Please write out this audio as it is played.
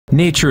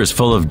Nature is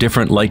full of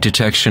different light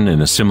detection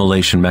and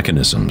assimilation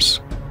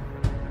mechanisms.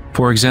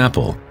 For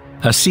example,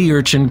 a sea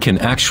urchin can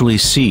actually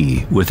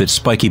see with its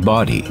spiky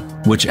body,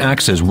 which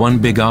acts as one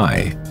big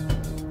eye.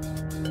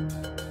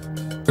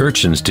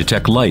 Urchins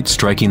detect light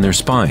striking their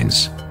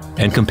spines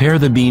and compare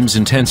the beam's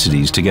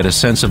intensities to get a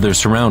sense of their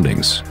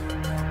surroundings.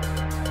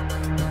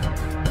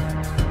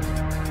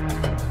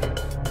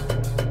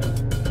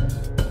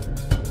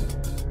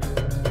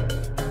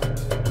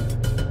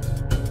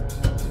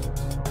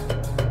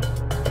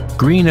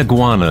 Green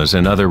iguanas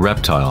and other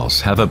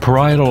reptiles have a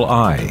parietal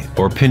eye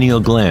or pineal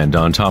gland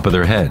on top of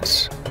their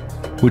heads,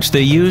 which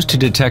they use to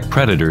detect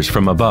predators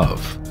from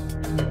above.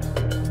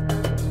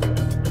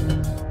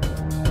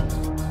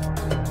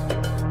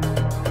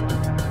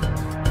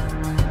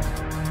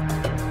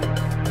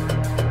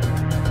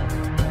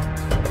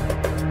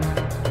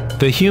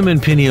 The human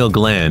pineal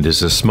gland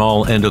is a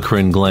small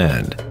endocrine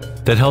gland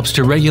that helps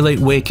to regulate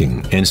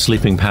waking and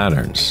sleeping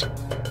patterns.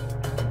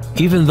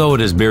 Even though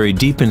it is buried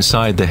deep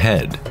inside the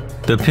head,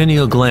 the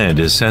pineal gland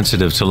is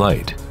sensitive to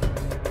light.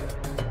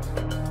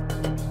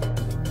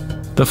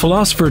 The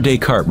philosopher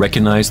Descartes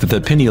recognized that the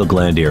pineal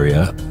gland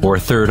area, or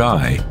third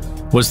eye,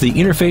 was the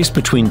interface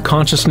between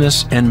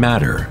consciousness and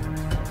matter.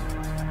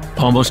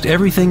 Almost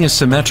everything is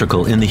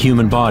symmetrical in the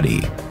human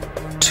body: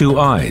 2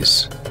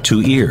 eyes,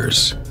 2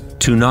 ears,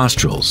 2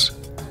 nostrils.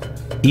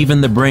 Even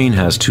the brain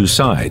has 2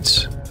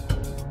 sides.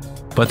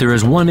 But there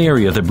is one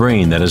area of the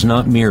brain that is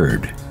not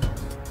mirrored.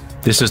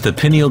 This is the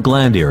pineal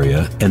gland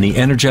area and the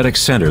energetic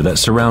center that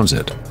surrounds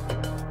it.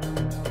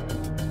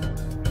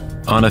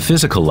 On a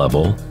physical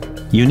level,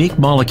 unique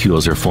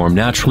molecules are formed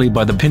naturally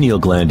by the pineal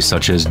gland,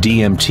 such as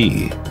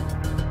DMT.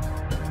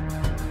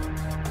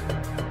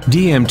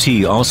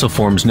 DMT also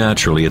forms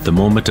naturally at the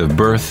moment of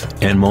birth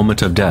and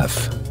moment of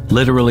death,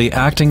 literally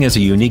acting as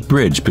a unique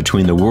bridge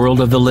between the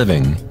world of the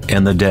living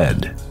and the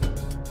dead.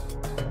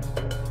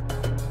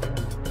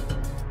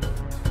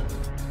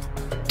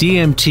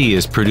 DMT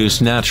is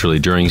produced naturally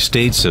during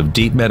states of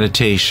deep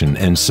meditation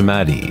and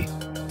samadhi,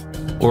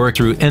 or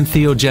through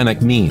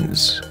entheogenic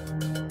means.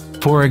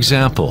 For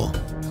example,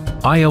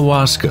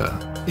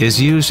 ayahuasca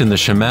is used in the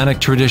shamanic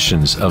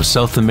traditions of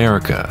South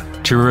America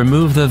to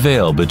remove the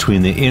veil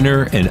between the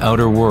inner and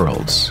outer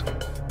worlds.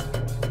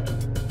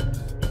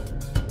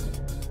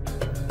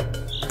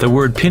 The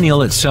word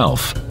pineal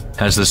itself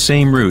has the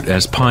same root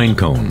as pine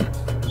cone,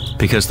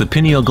 because the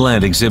pineal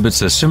gland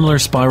exhibits a similar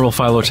spiral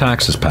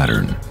phyllotaxis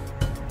pattern.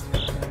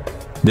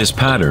 This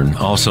pattern,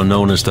 also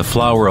known as the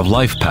flower of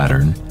life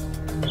pattern,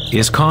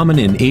 is common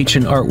in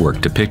ancient artwork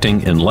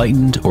depicting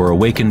enlightened or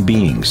awakened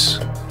beings.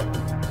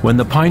 When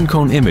the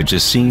pinecone image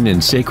is seen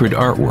in sacred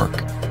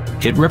artwork,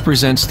 it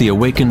represents the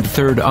awakened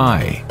third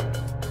eye,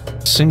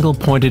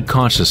 single-pointed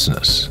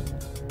consciousness,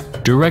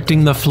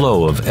 directing the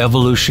flow of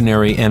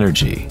evolutionary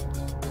energy.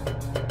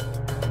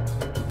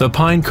 The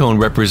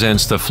pinecone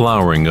represents the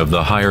flowering of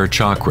the higher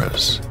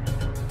chakras,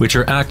 which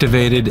are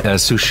activated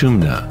as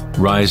Sushumna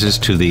rises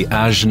to the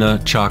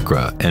Ajna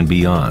chakra and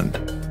beyond.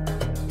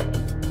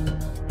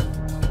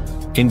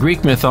 In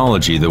Greek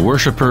mythology, the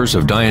worshippers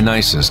of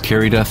Dionysus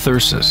carried a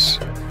thyrsus,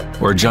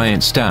 or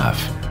giant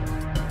staff,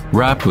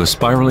 wrapped with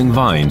spiraling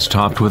vines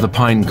topped with a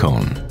pine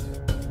cone,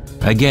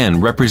 again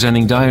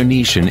representing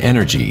Dionysian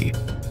energy,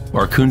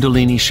 or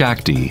Kundalini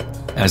Shakti,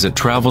 as it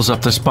travels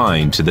up the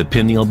spine to the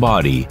pineal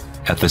body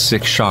at the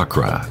 6th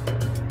chakra.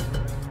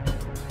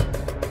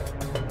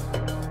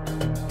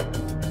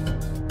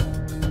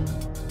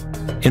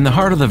 In the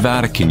heart of the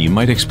Vatican, you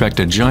might expect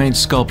a giant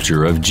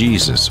sculpture of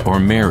Jesus or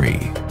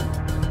Mary,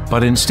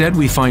 but instead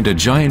we find a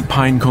giant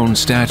pinecone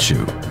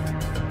statue,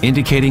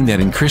 indicating that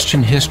in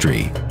Christian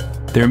history,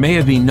 there may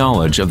have been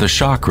knowledge of the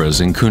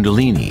chakras in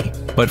Kundalini,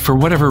 but for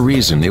whatever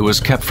reason it was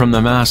kept from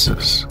the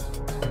masses.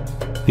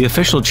 The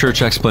official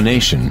church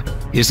explanation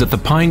is that the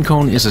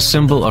pinecone is a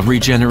symbol of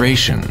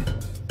regeneration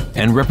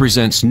and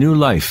represents new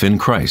life in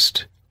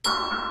Christ.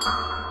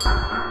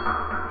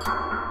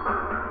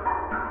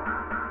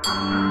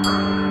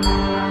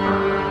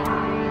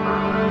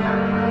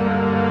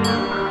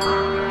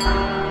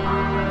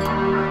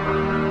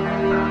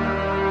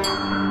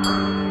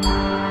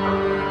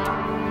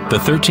 The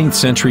 13th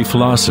century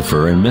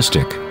philosopher and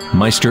mystic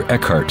Meister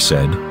Eckhart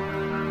said,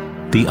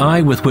 "The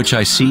eye with which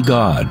I see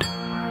God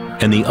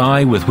and the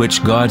eye with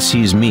which God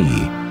sees me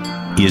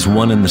is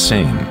one and the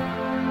same."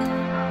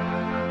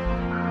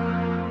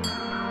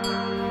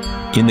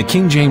 In the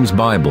King James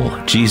Bible,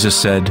 Jesus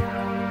said,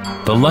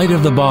 "The light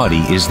of the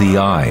body is the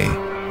eye.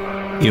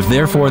 If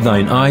therefore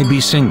thine eye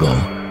be single,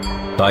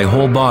 thy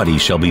whole body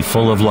shall be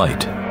full of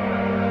light."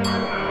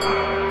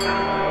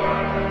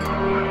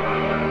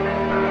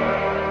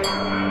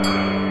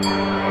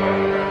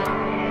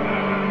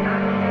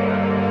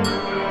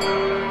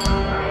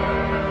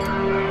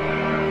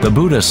 The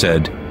Buddha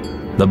said,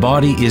 "The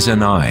body is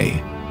an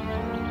eye."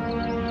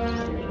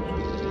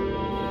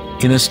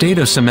 In a state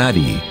of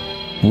samadhi,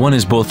 one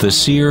is both the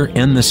seer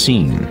and the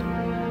seen.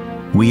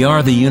 We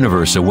are the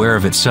universe aware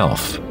of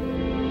itself.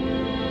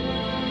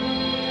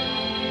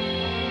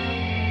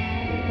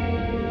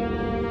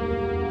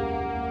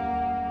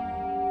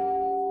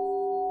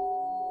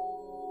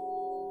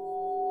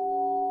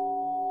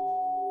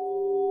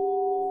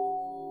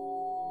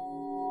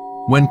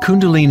 When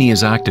Kundalini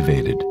is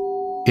activated,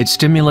 it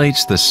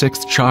stimulates the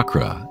sixth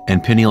chakra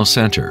and pineal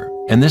center,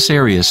 and this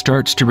area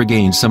starts to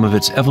regain some of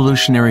its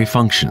evolutionary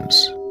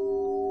functions.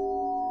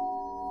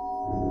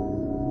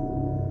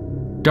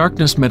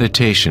 Darkness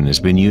meditation has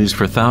been used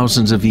for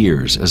thousands of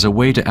years as a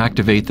way to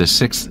activate the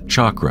sixth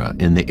chakra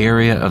in the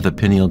area of the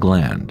pineal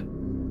gland.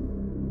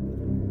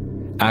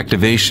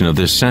 Activation of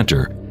this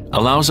center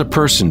allows a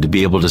person to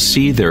be able to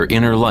see their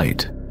inner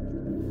light.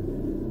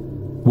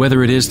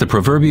 Whether it is the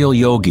proverbial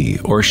yogi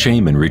or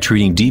shaman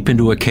retreating deep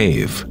into a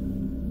cave,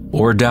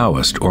 or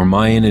Taoist or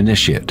Mayan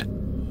initiate,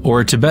 or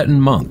a Tibetan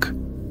monk,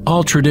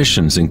 all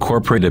traditions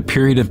incorporate a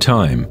period of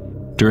time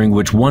during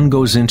which one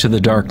goes into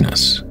the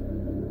darkness.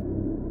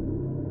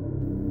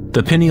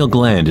 The pineal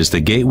gland is the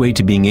gateway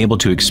to being able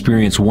to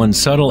experience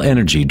one's subtle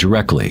energy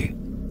directly.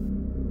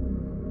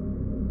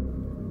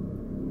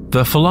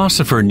 The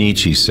philosopher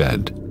Nietzsche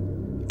said,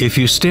 "If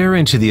you stare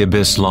into the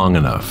abyss long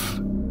enough,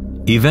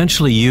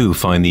 eventually you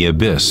find the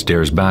abyss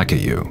stares back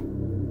at you."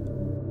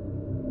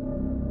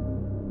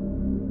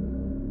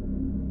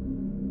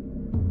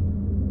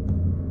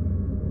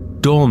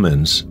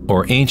 Dolmens,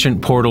 or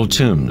ancient portal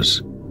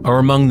tombs, are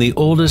among the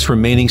oldest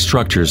remaining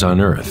structures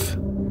on Earth.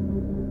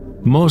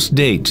 Most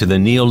date to the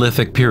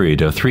Neolithic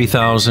period of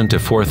 3000 to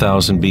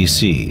 4000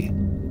 BC,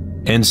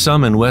 and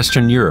some in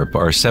Western Europe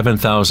are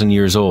 7000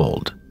 years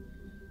old.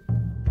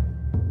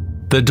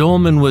 The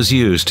dolmen was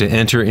used to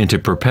enter into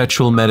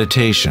perpetual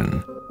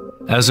meditation,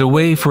 as a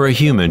way for a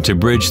human to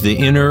bridge the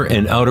inner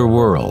and outer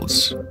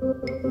worlds.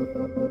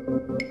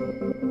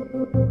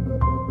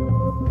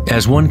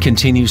 As one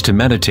continues to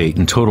meditate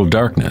in total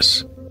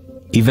darkness,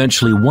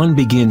 eventually one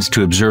begins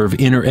to observe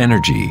inner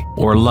energy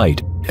or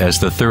light as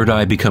the third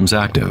eye becomes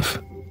active.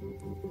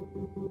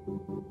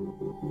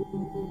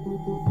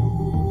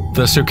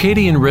 The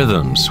circadian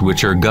rhythms,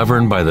 which are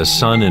governed by the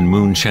sun and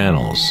moon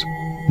channels,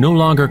 no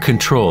longer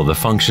control the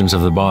functions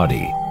of the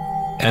body,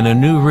 and a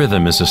new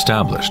rhythm is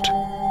established.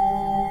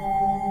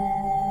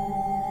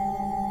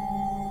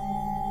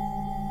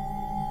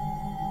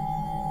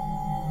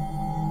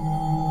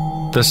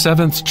 The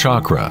seventh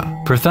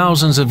chakra, for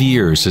thousands of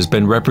years, has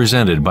been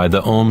represented by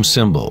the Om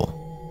symbol,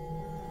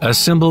 a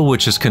symbol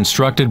which is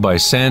constructed by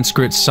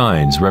Sanskrit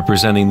signs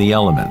representing the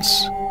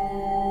elements.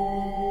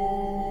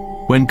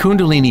 When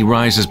Kundalini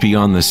rises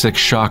beyond the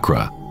sixth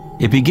chakra,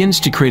 it begins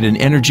to create an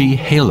energy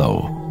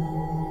halo.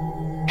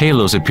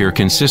 Halos appear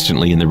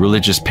consistently in the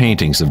religious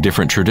paintings of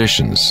different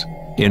traditions,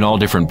 in all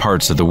different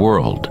parts of the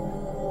world.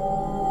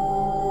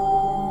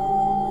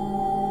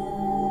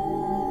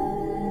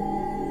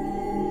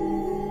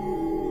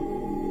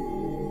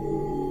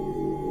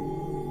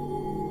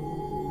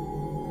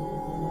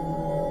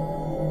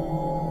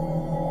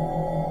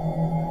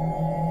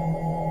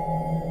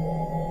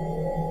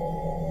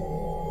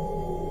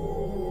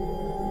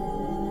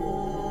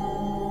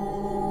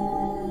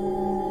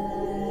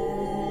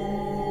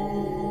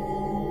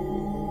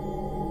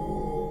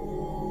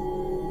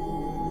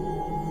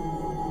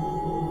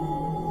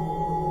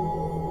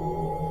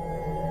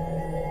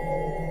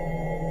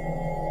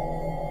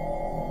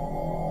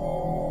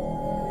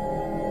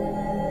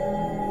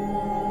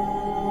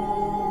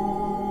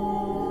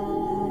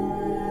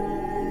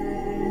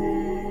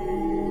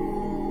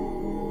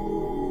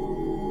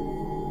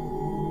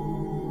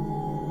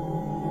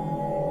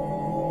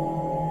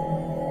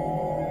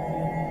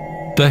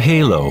 The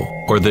halo,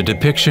 or the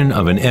depiction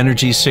of an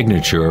energy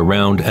signature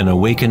around an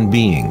awakened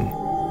being,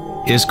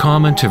 is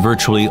common to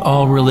virtually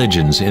all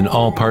religions in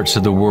all parts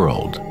of the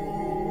world.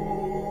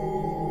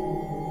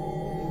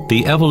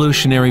 The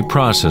evolutionary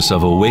process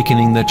of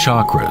awakening the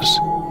chakras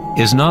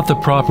is not the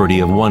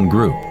property of one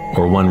group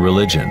or one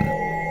religion.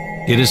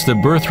 It is the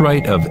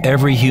birthright of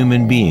every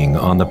human being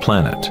on the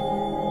planet.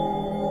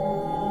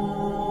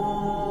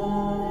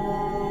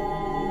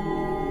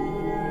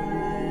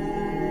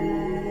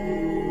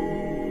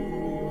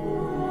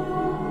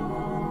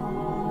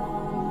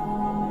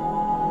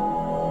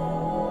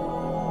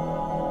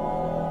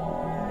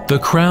 The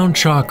crown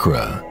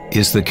chakra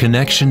is the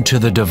connection to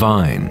the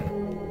divine,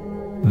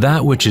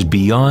 that which is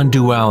beyond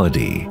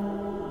duality,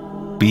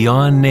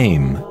 beyond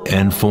name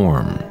and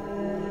form.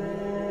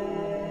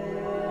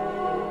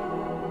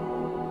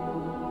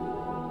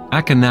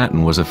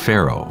 Akhenaten was a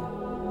pharaoh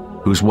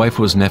whose wife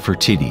was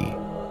Nefertiti.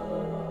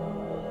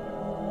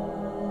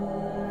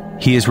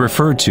 He is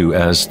referred to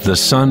as the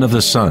son of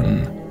the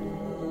sun.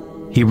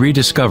 He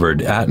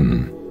rediscovered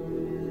Aten,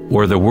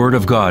 or the Word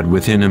of God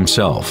within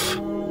himself,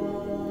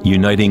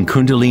 uniting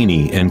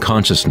Kundalini and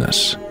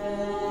consciousness.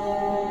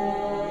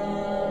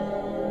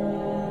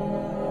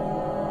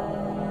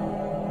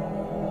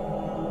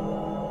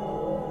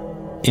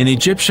 In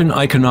Egyptian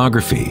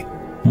iconography,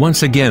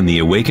 once again the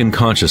awakened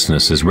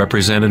consciousness is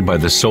represented by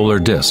the solar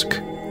disk,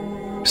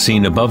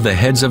 seen above the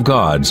heads of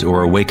gods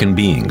or awakened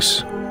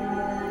beings.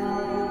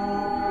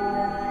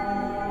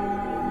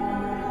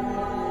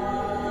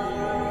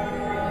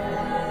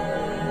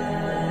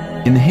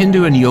 In the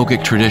Hindu and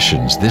yogic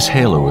traditions, this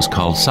halo is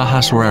called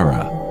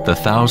Sahasrara, the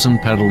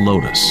thousand-petal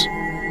lotus.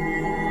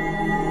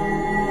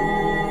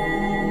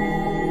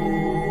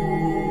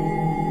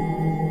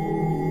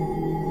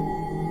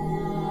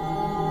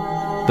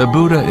 The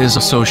Buddha is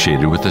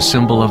associated with the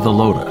symbol of the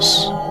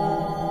lotus.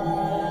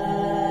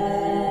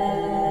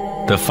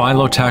 The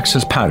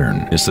phyllotaxis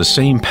pattern is the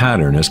same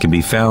pattern as can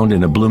be found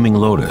in a blooming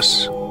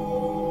lotus.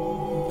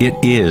 It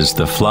is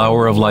the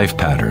flower of life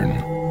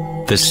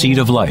pattern, the seed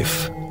of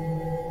life.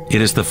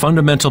 It is the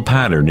fundamental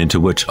pattern into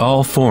which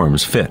all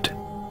forms fit.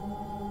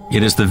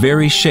 It is the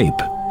very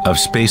shape of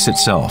space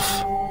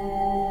itself,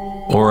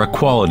 or a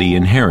quality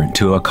inherent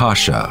to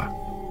Akasha.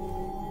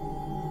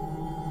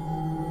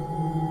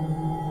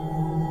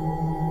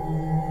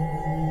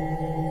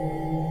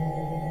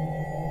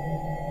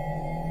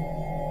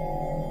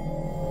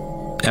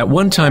 At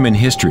one time in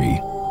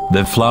history,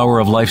 the flower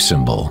of life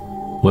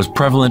symbol was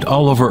prevalent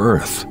all over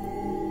Earth.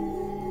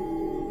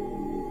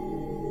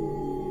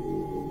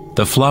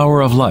 The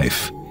flower of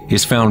life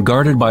is found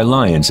guarded by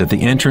lions at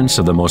the entrance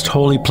of the most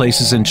holy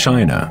places in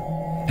China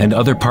and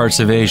other parts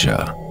of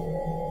Asia.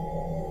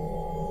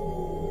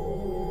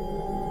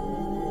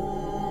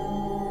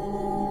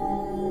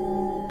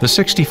 The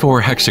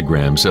 64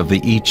 hexagrams of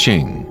the I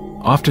Ching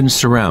often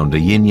surround a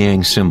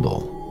yin-yang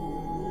symbol,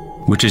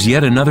 which is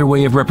yet another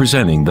way of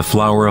representing the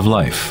flower of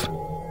life.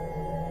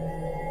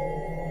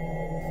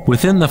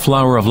 Within the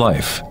flower of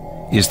life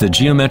is the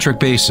geometric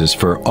basis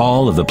for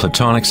all of the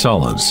Platonic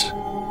solids,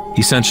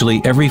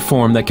 essentially every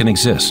form that can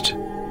exist.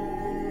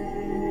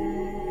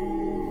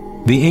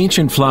 The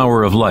ancient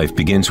flower of life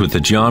begins with the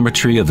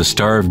geometry of the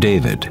Star of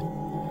David,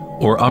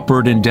 or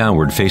upward and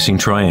downward facing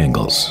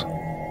triangles.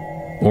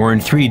 Or in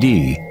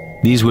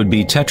 3D, these would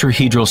be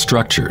tetrahedral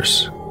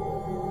structures.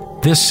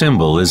 This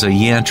symbol is a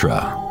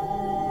yantra,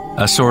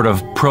 a sort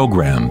of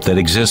program that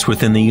exists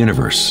within the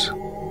universe,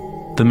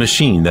 the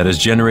machine that is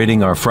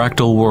generating our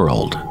fractal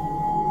world.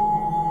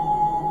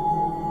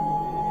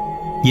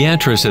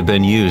 Yantras have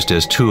been used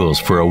as tools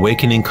for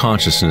awakening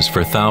consciousness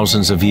for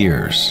thousands of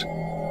years.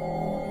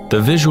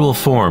 The visual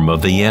form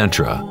of the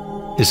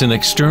yantra is an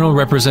external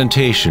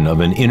representation of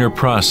an inner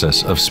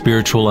process of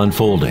spiritual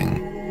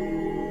unfolding.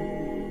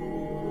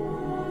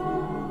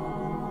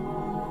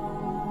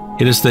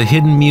 It is the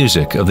hidden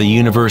music of the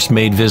universe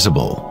made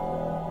visible,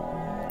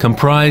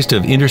 comprised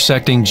of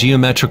intersecting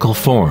geometrical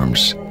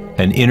forms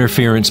and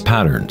interference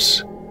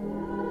patterns.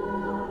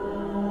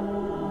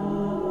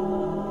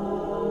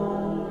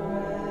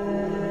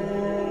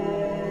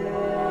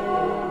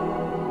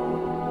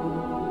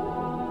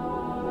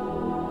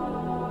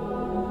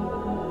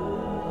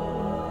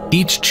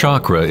 Each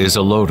chakra is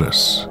a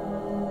lotus,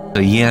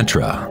 a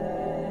yantra,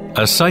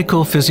 a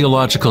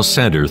psychophysiological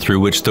center through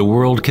which the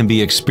world can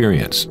be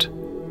experienced.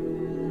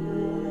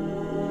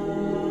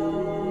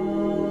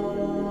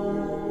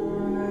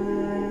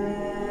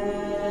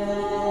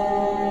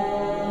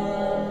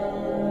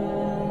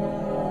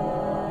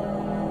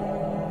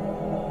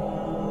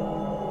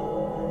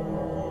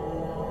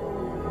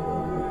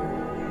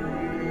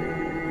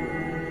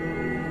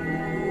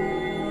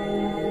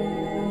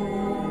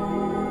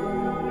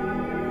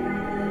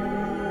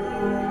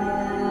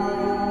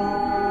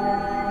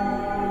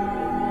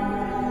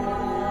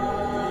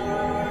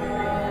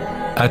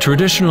 A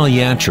traditional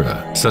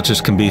yantra, such as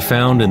can be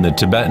found in the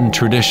Tibetan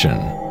tradition,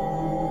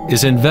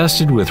 is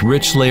invested with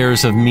rich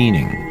layers of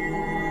meaning,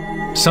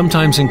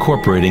 sometimes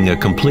incorporating a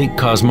complete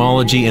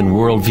cosmology and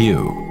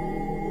worldview.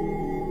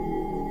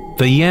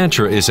 The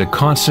yantra is a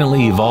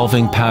constantly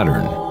evolving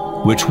pattern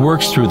which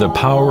works through the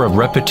power of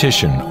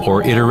repetition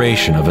or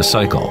iteration of a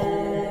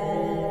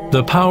cycle.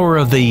 The power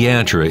of the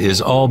yantra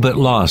is all but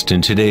lost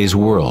in today's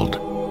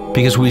world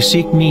because we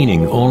seek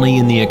meaning only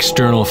in the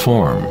external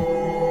form,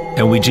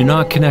 and we do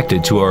not connect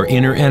it to our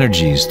inner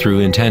energies through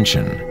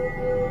intention.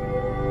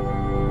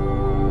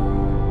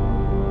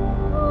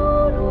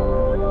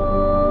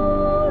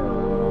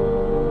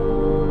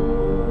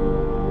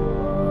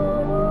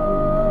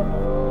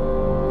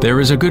 There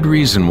is a good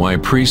reason why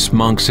priests,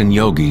 monks, and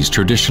yogis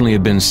traditionally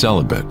have been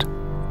celibate.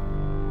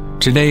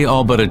 Today,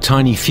 all but a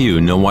tiny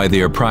few know why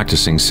they are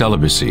practicing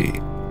celibacy,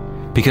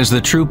 because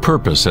the true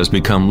purpose has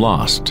become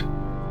lost.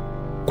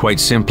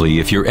 Quite simply,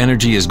 if your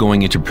energy is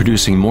going into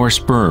producing more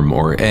sperm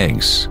or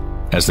eggs,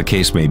 as the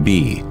case may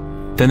be,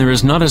 then there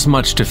is not as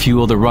much to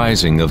fuel the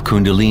rising of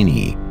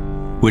Kundalini,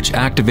 which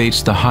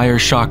activates the higher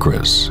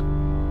chakras.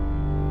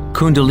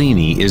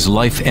 Kundalini is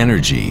life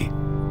energy,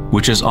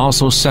 which is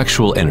also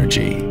sexual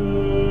energy.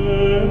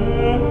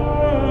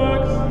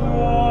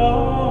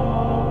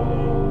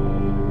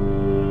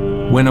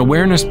 When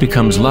awareness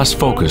becomes less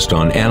focused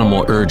on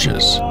animal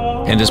urges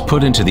and is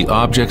put into the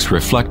objects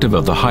reflective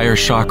of the higher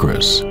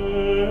chakras,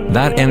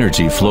 that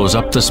energy flows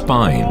up the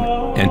spine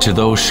and to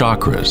those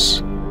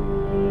chakras.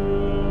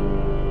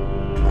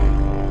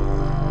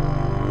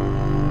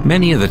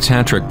 Many of the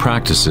tantric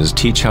practices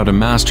teach how to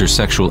master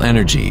sexual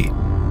energy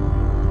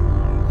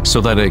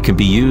so that it can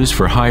be used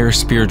for higher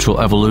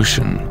spiritual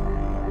evolution.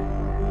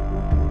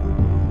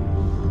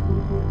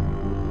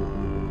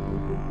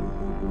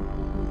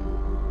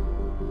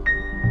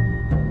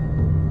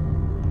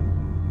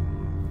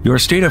 Your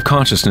state of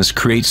consciousness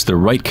creates the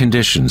right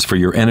conditions for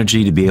your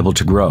energy to be able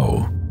to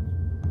grow.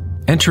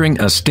 Entering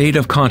a state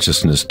of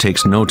consciousness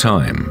takes no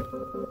time.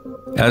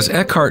 As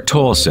Eckhart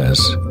Tolle says,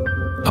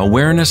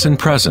 awareness and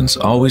presence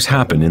always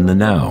happen in the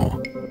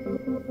now.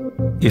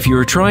 If you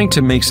are trying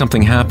to make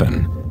something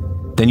happen,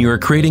 then you are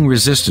creating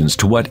resistance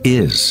to what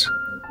is.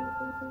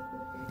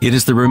 It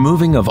is the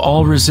removing of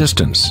all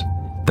resistance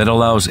that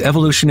allows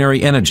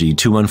evolutionary energy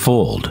to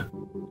unfold.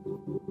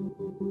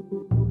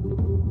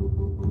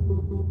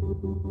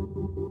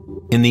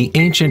 In the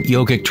ancient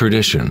yogic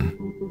tradition,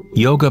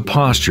 yoga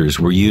postures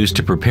were used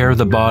to prepare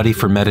the body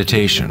for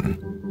meditation.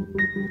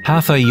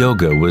 Hatha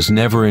yoga was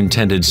never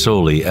intended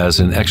solely as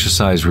an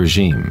exercise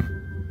regime,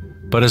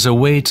 but as a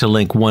way to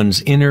link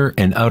one's inner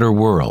and outer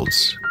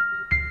worlds.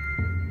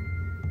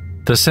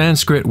 The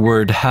Sanskrit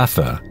word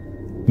hatha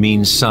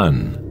means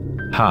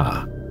sun,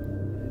 ha,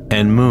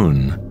 and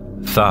moon,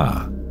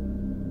 tha.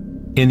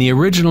 In the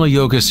original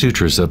Yoga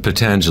Sutras of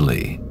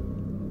Patanjali,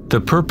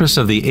 the purpose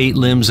of the 8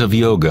 limbs of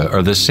yoga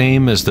are the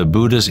same as the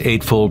Buddha's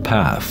Eightfold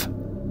Path: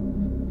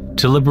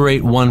 to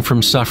liberate one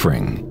from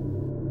suffering.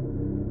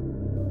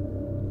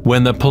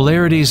 When the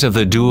polarities of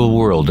the dual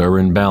world are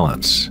in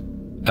balance,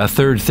 a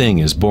third thing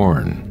is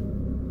born.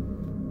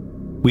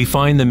 We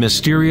find the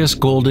mysterious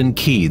golden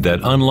key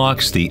that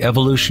unlocks the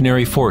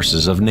evolutionary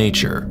forces of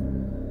nature.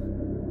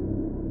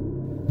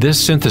 This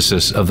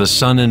synthesis of the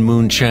sun and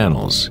moon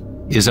channels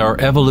is our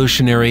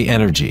evolutionary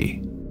energy.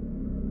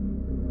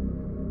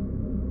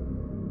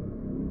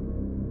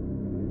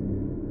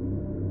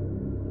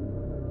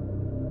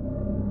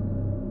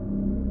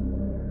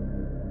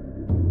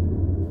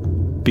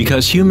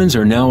 Because humans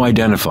are now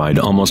identified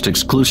almost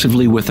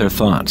exclusively with their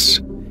thoughts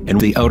and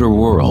the outer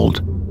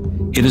world,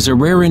 it is a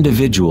rare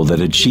individual that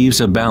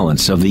achieves a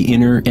balance of the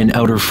inner and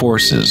outer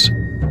forces,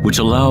 which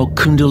allow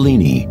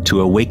Kundalini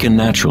to awaken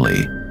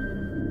naturally.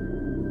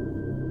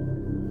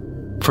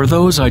 For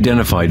those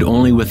identified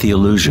only with the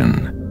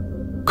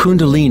illusion,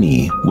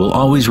 Kundalini will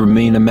always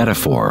remain a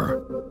metaphor,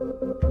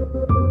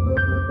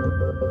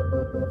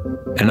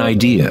 an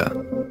idea,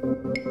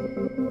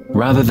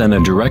 rather than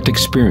a direct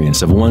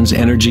experience of one's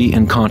energy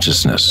and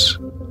consciousness.